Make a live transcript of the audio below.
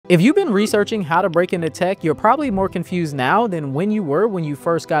If you've been researching how to break into tech, you're probably more confused now than when you were when you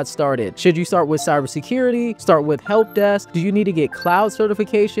first got started. Should you start with cybersecurity? Start with help desk? Do you need to get cloud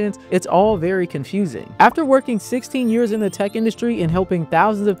certifications? It's all very confusing. After working 16 years in the tech industry and helping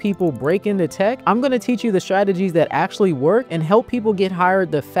thousands of people break into tech, I'm going to teach you the strategies that actually work and help people get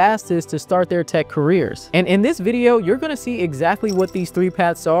hired the fastest to start their tech careers. And in this video, you're going to see exactly what these 3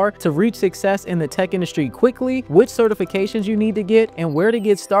 paths are to reach success in the tech industry quickly, which certifications you need to get, and where to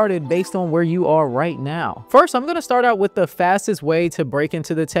get started based on where you are right now. First, I'm going to start out with the fastest way to break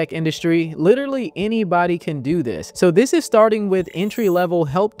into the tech industry. Literally anybody can do this. So this is starting with entry-level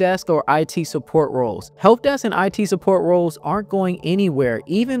help desk or IT support roles. Help desk and IT support roles aren't going anywhere.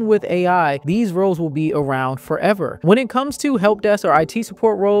 Even with AI, these roles will be around forever. When it comes to help desk or IT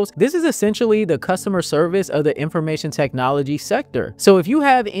support roles, this is essentially the customer service of the information technology sector. So if you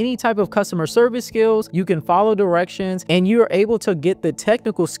have any type of customer service skills, you can follow directions, and you're able to get the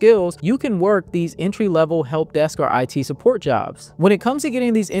technical skills, you can work these entry-level help desk or IT support jobs. When it comes to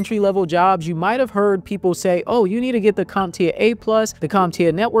getting these entry-level jobs, you might have heard people say, oh, you need to get the CompTIA A+, the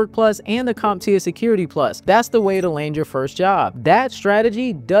CompTIA Network Plus, and the CompTIA Security Plus. That's the way to land your first job. That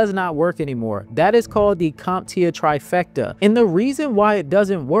strategy does not work anymore. That is called the CompTIA trifecta. And the reason why it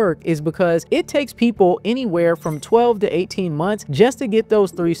doesn't work is because it takes people anywhere from 12 to 18 months just to get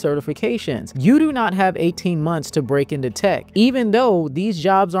those 3 certifications. You do not have 18 months to break into tech. Even though these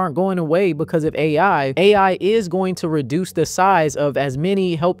jobs aren't going away because of AI is going to reduce the size of as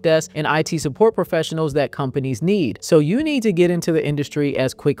many help desk and IT support professionals that companies need. So you need to get into the industry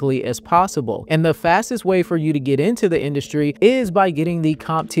as quickly as possible. And the fastest way for you to get into the industry is by getting the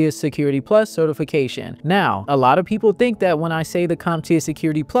CompTIA Security Plus certification. Now, a lot of people think that when I say the CompTIA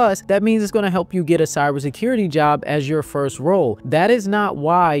Security Plus, that means it's going to help you get a cybersecurity job as your first role. That is not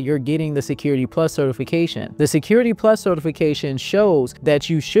why you're getting the Security Plus certification. The Security Plus certification shows that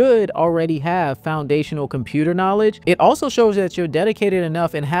you should already have foundational computer knowledge. It also shows that you're dedicated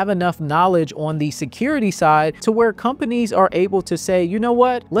enough and have enough knowledge on the security side to where companies are able to say, you know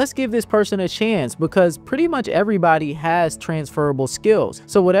what, let's give this person a chance, because pretty much everybody has transferable skills.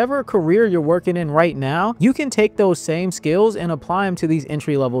 So whatever career you're working in right now, you can take those same skills and apply them to these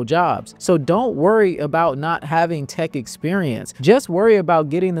entry-level jobs. So don't worry about not having tech experience. Just worry about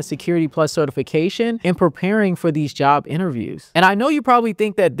getting the Security Plus certification and preparing for these job interviews. And I know you probably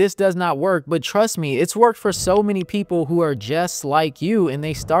think that this does not work, but trust me, it's worked for so many people who are just like you and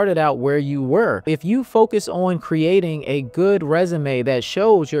they started out where you were. If you focus on creating a good resume that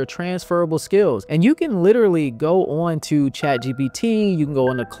shows your transferable skills, and you can literally go on to ChatGPT, you can go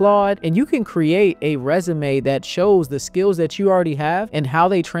on to Claude, and you can create a resume that shows the skills that you already have and how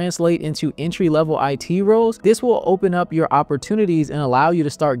they translate into entry-level IT roles, this will open up your opportunities and allow you to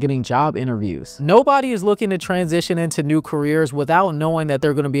start getting job interviews. Nobody is looking to transition into new careers without knowing that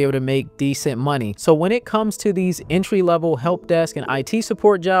they're going to be able to make decent money. So when it comes to these entry-level help desk and IT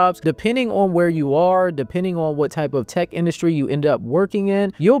support jobs, depending on where you are, depending on what type of tech industry you end up working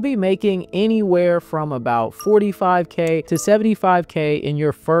in, you'll be making anywhere from about 45K to 75K in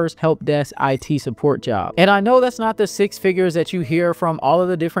your first help desk IT support job. And I know that's not the 6 figures that you hear from all of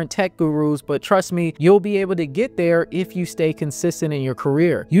the different tech gurus, but trust me, you'll be able to get there if you stay consistent in your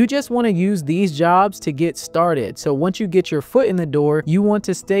career. You just want to use these jobs to get started. So once you get your foot in the door, you want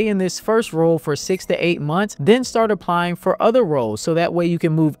to stay in this first role for 6 to 8 months, then start applying for other roles, so that way you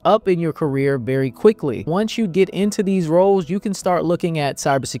can move up in your career very quickly. Once you get into these roles, you can start looking at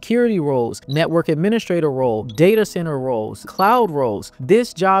cybersecurity roles, network administrator role, data center roles, cloud roles.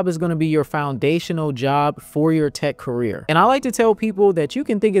 This job is going to be your foundational job for your tech career. And I like to tell people that you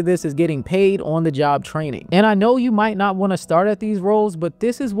can think of this as getting paid on the job training. And I know you might not want to start at these roles, but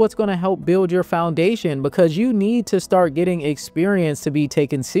this is what's going to help build your foundation, because you need to start getting experience to be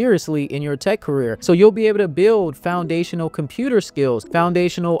taken seriously in your tech career. So you'll be able to build foundational computer skills,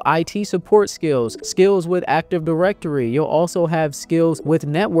 foundational IT support skills, skills with Active Directory. You'll also have skills with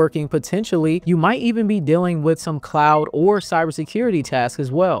networking potentially. You might even be dealing with some cloud or cybersecurity tasks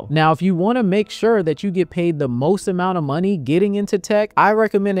as well. Now, if you want to make sure that you get paid the most amount of money getting into tech, I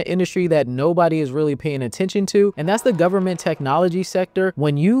recommend an industry that nobody is really paying attention to, and that's the government technology sector.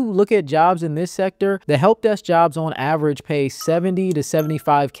 When you look at jobs in this sector, the help desk jobs on average pay 70 to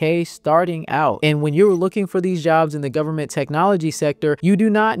 75K starting out. And when you're looking for these jobs in the government technology sector, you do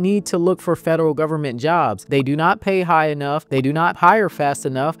not need to look for federal government jobs. They do not pay high enough, they do not hire fast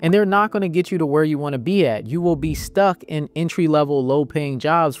enough, and they're not going to get you to where you want to be at. You will be stuck in entry-level, low-paying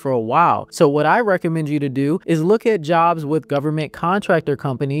jobs for a while. So what I recommend you to do is look at jobs with government contractor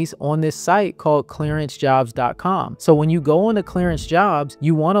companies on this site called clearancejobs.com. So when you go into Clearance Jobs,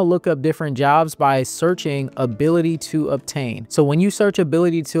 you want to look up different jobs by searching ability to obtain. So when when you search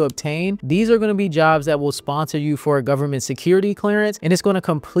ability to obtain, these are going to be jobs that will sponsor you for a government security clearance, and it's going to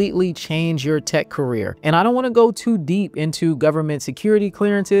completely change your tech career. And I don't want to go too deep into government security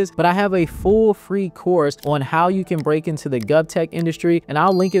clearances, but I have a full free course on how you can break into the GovTech industry, and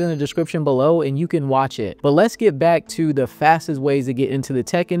I'll link it in the description below and you can watch it. But let's get back to the fastest ways to get into the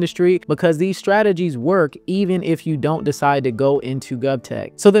tech industry, because these strategies work even if you don't decide to go into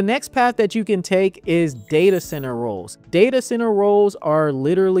GovTech. So the next path that you can take is data center roles. Data center roles are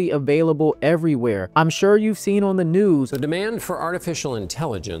literally available everywhere. I'm sure you've seen on the news. The demand for artificial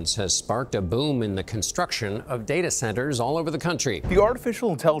intelligence has sparked a boom in the construction of data centers all over the country. The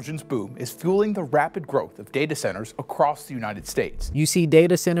artificial intelligence boom is fueling the rapid growth of data centers across the United States. You see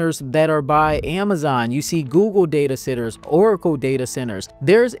data centers that are by Amazon, you see Google data centers, Oracle data centers.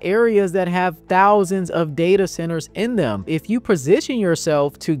 There's areas that have thousands of data centers in them. If you position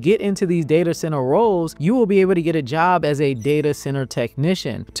yourself to get into these data center roles, you will be able to get a job as a data center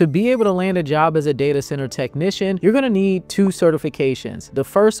technician. To be able to land a job as a data center technician, you're going to need 2 certifications. The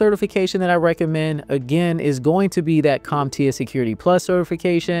first certification that I recommend, again, is going to be that CompTIA Security Plus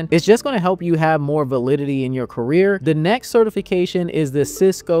certification. It's just going to help you have more validity in your career. The next certification is the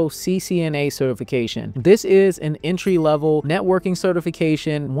Cisco CCNA certification. This is an entry-level networking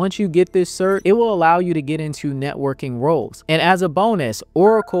certification. Once you get this cert, it will allow you to get into networking roles. And as a bonus,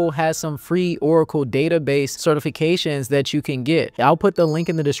 Oracle has some free Oracle database certifications that you can get. I'll put the link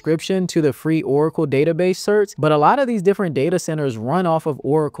in the description to the free Oracle database certs, but a lot of these different data centers run off of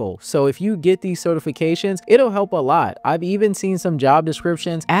Oracle. So if you get these certifications, it'll help a lot. I've even seen some job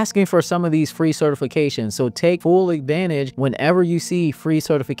descriptions asking for some of these free certifications. So take full advantage whenever you see free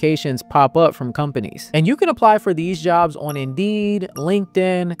certifications pop up from companies. And you can apply for these jobs on Indeed,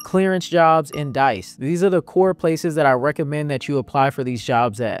 LinkedIn, Clearance Jobs, and Dice. These are the core places that I recommend that you apply for these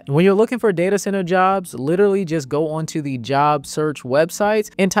jobs at. When you're looking for data center jobs, literally just go onto the job search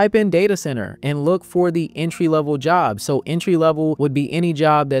websites and type in data center and look for the entry-level jobs. So entry-level would be any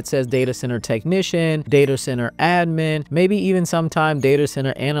job that says data center technician, data center admin, maybe even sometime data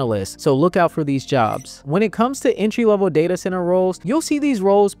center analyst. So look out for these jobs. When it comes to entry-level data center roles, you'll see these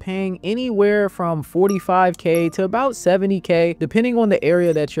roles paying anywhere from $45K to about $70K, depending on the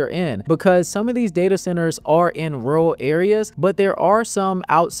area that you're in, because some of these data centers are in rural areas, but there are some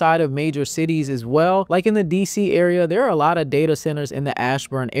outside of major cities as well. Like in the DC area, there are a lot of data centers in the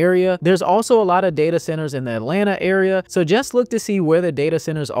Ashburn area. There's also a lot of data centers in the Atlanta area. So just look to see where the data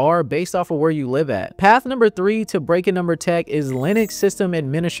centers are based off of where you live at. Path number 3 to break in number tech is Linux system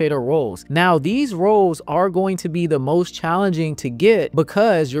administrator roles. Now, these roles are going to be the most challenging to get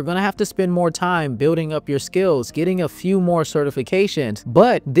because you're going to have to spend more time building up your skills, getting a few more certifications,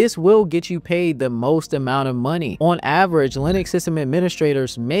 but this will get you paid the most amount of money. On average, Linux system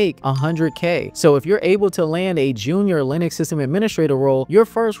administrators make $100K. So if you're able to land a junior Linux system administrator role, your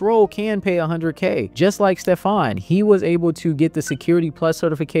first role can pay $100K. Just like Stefan, he was able to get the Security Plus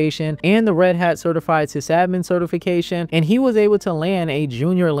certification and the Red Hat Certified Sysadmin certification, and he was able to land a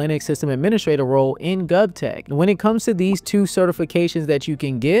junior Linux system administrator role in GovTech. When it comes to these 2 certifications that you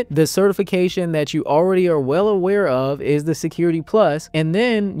can get, the certification that you already are well aware of is the Security Plus, and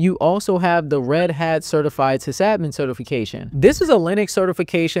then you also have the Red Hat Certified Sysadmin certification. This is a Linux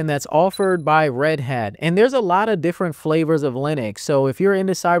certification that's offered by Red Hat, and there's a lot of different flavors of Linux. So if you're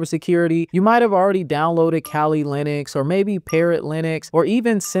into cybersecurity, you might have already downloaded Kali Linux or maybe Parrot Linux or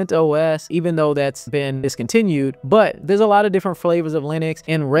even CentOS, even though that's been discontinued. But there's a lot of different flavors of Linux,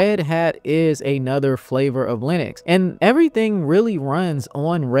 and Red Hat is another flavor of Linux. And everything really runs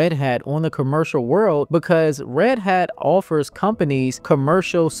on Red Hat on the commercial world because Red Hat offers companies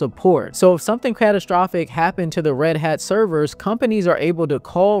commercial support. So if something catastrophic happened to the Red Hat servers, companies are able to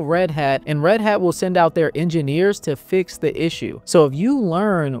call Red Hat, and Red Hat will send out their engineers to fix the issue. So if you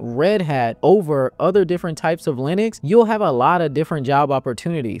learn Red Hat over other different types of Linux, you'll have a lot of different job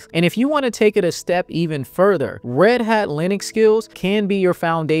opportunities. And if you want to take it a step even further, Red Hat Linux skills can be your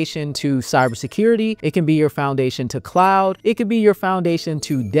foundation to cybersecurity. It can be your foundation to cloud. It could be your foundation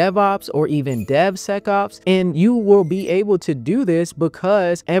to DevOps or even DevSecOps. And you will be able to do this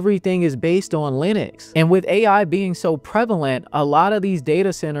because everything is based on Linux. And with AI being so prevalent, a lot of these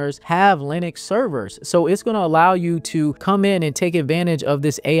data centers have Linux servers. So it's going to allow you to come in and take advantage of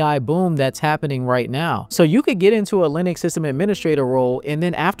this AI boom that's happening right now. So you could get into a Linux system administrator role, and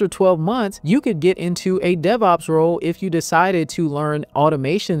then after 12 months, you could get into a DevOps role if you decided to learn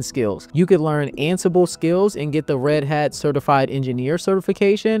automation skills. You could learn Ansible skills and get the Red Hat Certified Engineer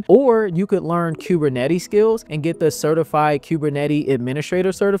certification, or you could learn Kubernetes skills and get the Certified Kubernetes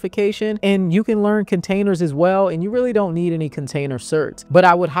Administrator certification, and you can learn containers as well, and you really don't need any container certs. But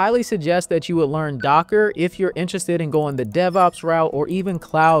I would highly suggest that you would learn Docker if you're interested ahead and go on the DevOps route or even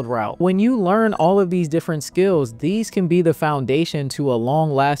cloud route. When you learn all of these different skills, these can be the foundation to a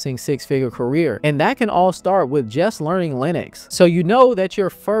long-lasting six-figure career. And that can all start with just learning Linux. So you know that your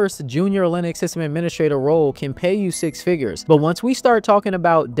first junior Linux system administrator role can pay you six figures. But once we start talking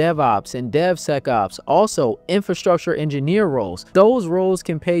about DevOps and DevSecOps, also infrastructure engineer roles, those roles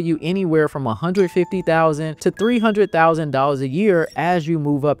can pay you anywhere from $150,000 to $300,000 a year as you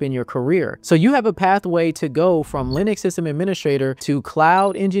move up in your career. So you have a pathway to go from Linux system administrator to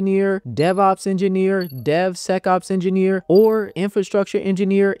cloud engineer, DevOps engineer, DevSecOps engineer, or infrastructure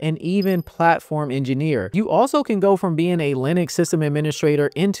engineer, and even platform engineer. You also can go from being a Linux system administrator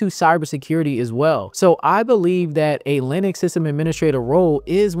into cybersecurity as well. So I believe that a Linux system administrator role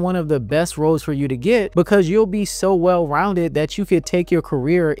is one of the best roles for you to get because you'll be so well-rounded that you could take your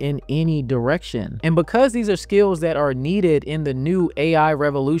career in any direction. And because these are skills that are needed in the new AI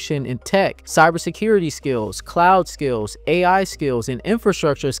revolution in tech, cybersecurity skills, cloud skills, AI skills, and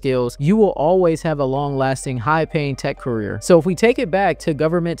infrastructure skills, you will always have a long-lasting, high-paying tech career. So if we take it back to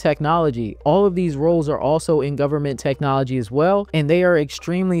government technology, all of these roles are also in government technology as well, and they are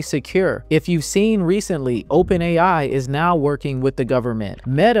extremely secure. If you've seen recently, OpenAI is now working with the government.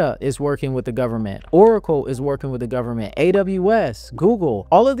 Meta is working with the government. Oracle is working with the government. AWS, Google,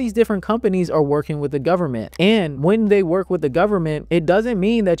 all of these different companies are working with the government. And when they work with the government, it doesn't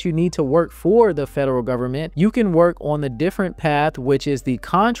mean that you need to work for the federal government. You can work on the different path, which is the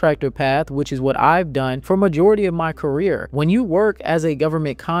contractor path, which is what I've done for majority of my career. When you work as a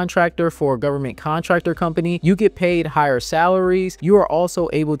government contractor for a government contractor company, you get paid higher salaries. You are also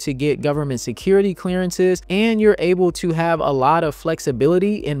able to get government security clearances, and you're able to have a lot of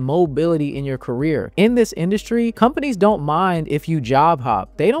flexibility and mobility in your career. In this industry, companies don't mind if you job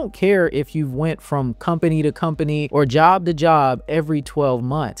hop. They don't care if you went from company to company or job to job every 12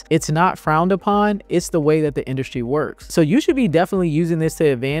 months. It's not frowned upon. It's the way that the industry works. So you should be definitely using this to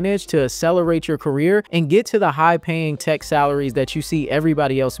advantage to accelerate your career and get to the high paying tech salaries that you see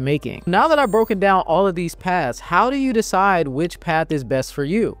everybody else making. Now that I've broken down all of these paths, how do you decide which path is best for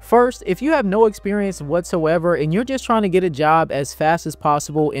you? First, if you have no experience whatsoever and you're just trying to get a job as fast as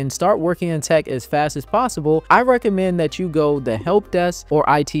possible and start working in tech as fast as possible, I recommend that you go the help desk or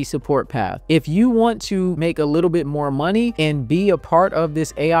IT support path. If you want to make a little bit more money and be a part of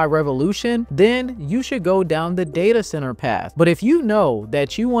this AI revolution, then you should go down the data center path. But if you know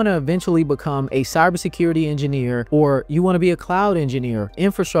that you want to eventually become a cybersecurity engineer, or you want to be a cloud engineer,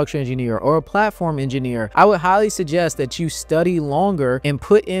 infrastructure engineer, or a platform engineer, I would highly suggest that you study longer and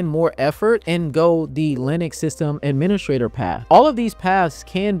put in more effort and go the Linux system administrator path. All of these paths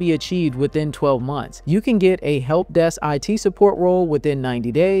can be achieved within 12 months. You can get a help desk IT support role within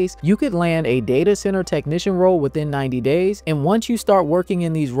 90 days. You could land a data center technician role within 90 days. And once you start working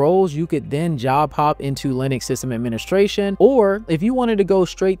in these roles, you could then job hop into Linux system administration. Or if you wanted to go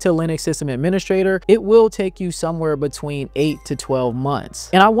straight to Linux system administrator, it will take you somewhere between 8 to 12 months.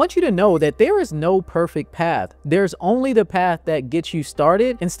 And I want you to know that there is no perfect path. There's only the path that gets you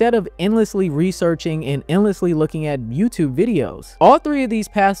started instead of endlessly researching and endlessly looking at YouTube videos. All three of these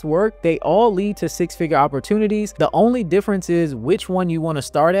paths work. They all lead to six-figure opportunities. The only difference is which one you want to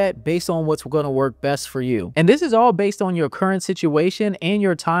start at based on what's going to work best for you. And this is all based on your current situation and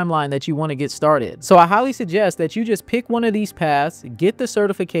your timeline that you want to get started. So I highly suggest that you just pick one of these paths, get the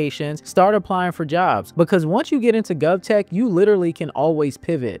certifications, start applying for jobs, because once you get into GovTech, you literally can always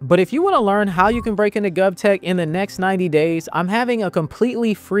pivot. But if you want to learn how you can break into GovTech in the next 90 days, I'm having a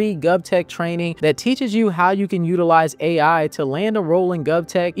completely free GovTech training that teaches you how you can utilize AI to land a role in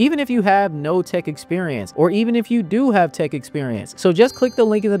GovTech, even if you have no tech experience, or even if you do have tech experience. So just click the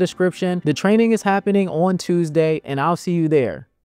link in the description. The training is happening on Tuesday, and I'll see you there.